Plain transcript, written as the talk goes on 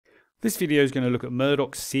This video is going to look at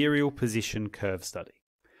Murdock's serial position curve study.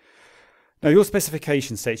 Now, your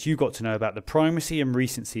specification states you've got to know about the primacy and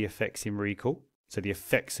recency effects in recall, so the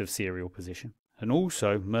effects of serial position, and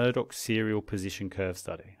also Murdock's serial position curve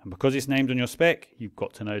study. And because it's named on your spec, you've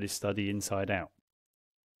got to know this study inside out.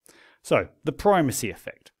 So, the primacy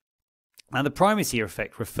effect. Now, the primacy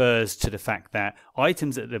effect refers to the fact that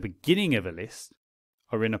items at the beginning of a list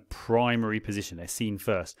are in a primary position. They're seen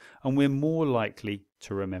first, and we're more likely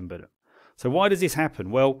to remember them. So why does this happen?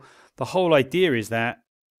 Well, the whole idea is that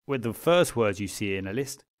with the first words you see in a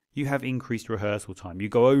list, you have increased rehearsal time. You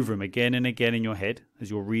go over them again and again in your head as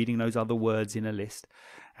you're reading those other words in a list,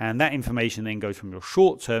 and that information then goes from your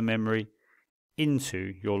short-term memory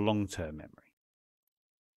into your long-term memory.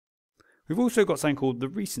 We've also got something called the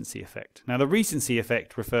recency effect. Now, the recency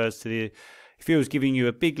effect refers to if it was giving you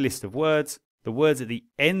a big list of words, the words at the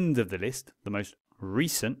end of the list, the most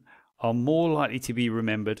recent, are more likely to be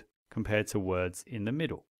remembered compared to words in the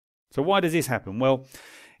middle. So why does this happen? Well,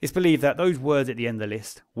 it's believed that those words at the end of the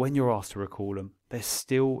list, when you're asked to recall them, they're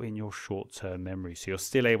still in your short-term memory, so you're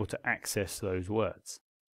still able to access those words.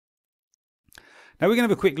 Now we're going to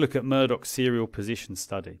have a quick look at Murdock's serial position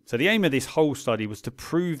study. So the aim of this whole study was to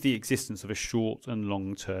prove the existence of a short and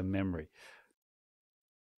long-term memory.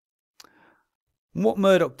 And what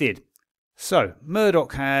Murdock did. So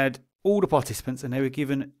Murdock had all the participants and they were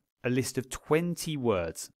given a list of 20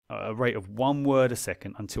 words at a rate of 1 word a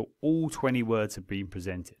second until all 20 words had been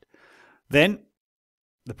presented. Then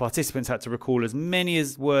the participants had to recall as many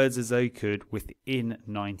words as they could within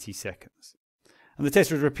 90 seconds. And the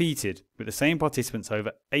test was repeated with the same participants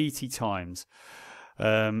over 80 times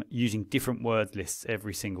using different word lists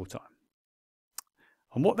every single time.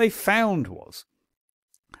 And what they found was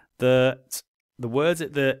that the words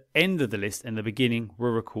at the end of the list and the beginning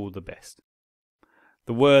were recalled the best.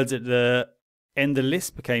 The words at the end of the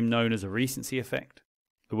list became known as a recency effect.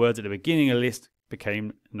 The words at the beginning of the list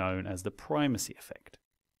became known as the primacy effect.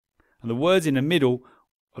 And the words in the middle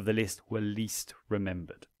of the list were least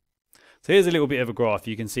remembered. So here's a little bit of a graph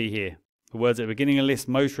you can see here. The words at the beginning of the list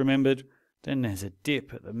most remembered, then there's a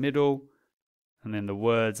dip at the middle, and then the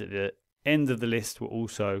words at the end of the list were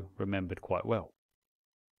also remembered quite well.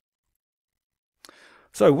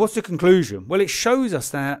 So what's the conclusion? Well, it shows us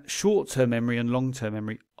that short-term memory and long-term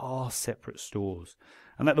memory are separate stores,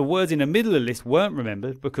 and that the words in the middle of the list weren't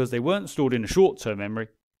remembered because they weren't stored in the short-term memory,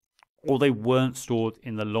 or they weren't stored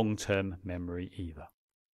in the long-term memory either.